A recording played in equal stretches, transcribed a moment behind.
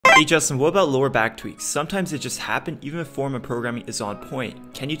Hey Justin, what about lower back tweaks? Sometimes it just happen even if form and programming is on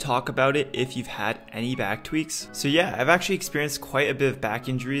point. Can you talk about it if you've had any back tweaks? So yeah, I've actually experienced quite a bit of back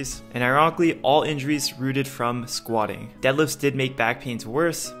injuries, and ironically all injuries rooted from squatting. Deadlifts did make back pains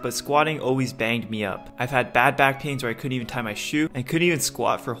worse, but squatting always banged me up. I've had bad back pains where I couldn't even tie my shoe and couldn't even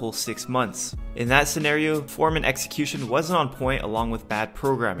squat for a whole 6 months. In that scenario, form and execution wasn't on point along with bad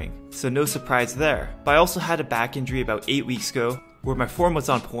programming, so no surprise there. But I also had a back injury about 8 weeks ago, where my form was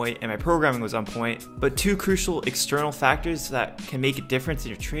on point and my programming was on point, but two crucial external factors that can make a difference in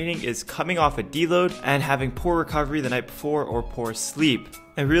your training is coming off a deload and having poor recovery the night before or poor sleep.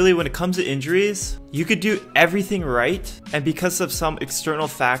 And really, when it comes to injuries, you could do everything right, and because of some external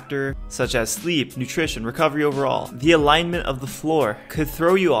factor such as sleep, nutrition, recovery overall, the alignment of the floor could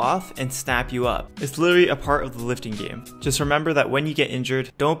throw you off and snap you up. It's literally a part of the lifting game. Just remember that when you get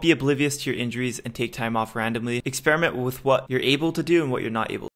injured, don't be oblivious to your injuries and take time off randomly. Experiment with what you're able to do and what you're not able to do.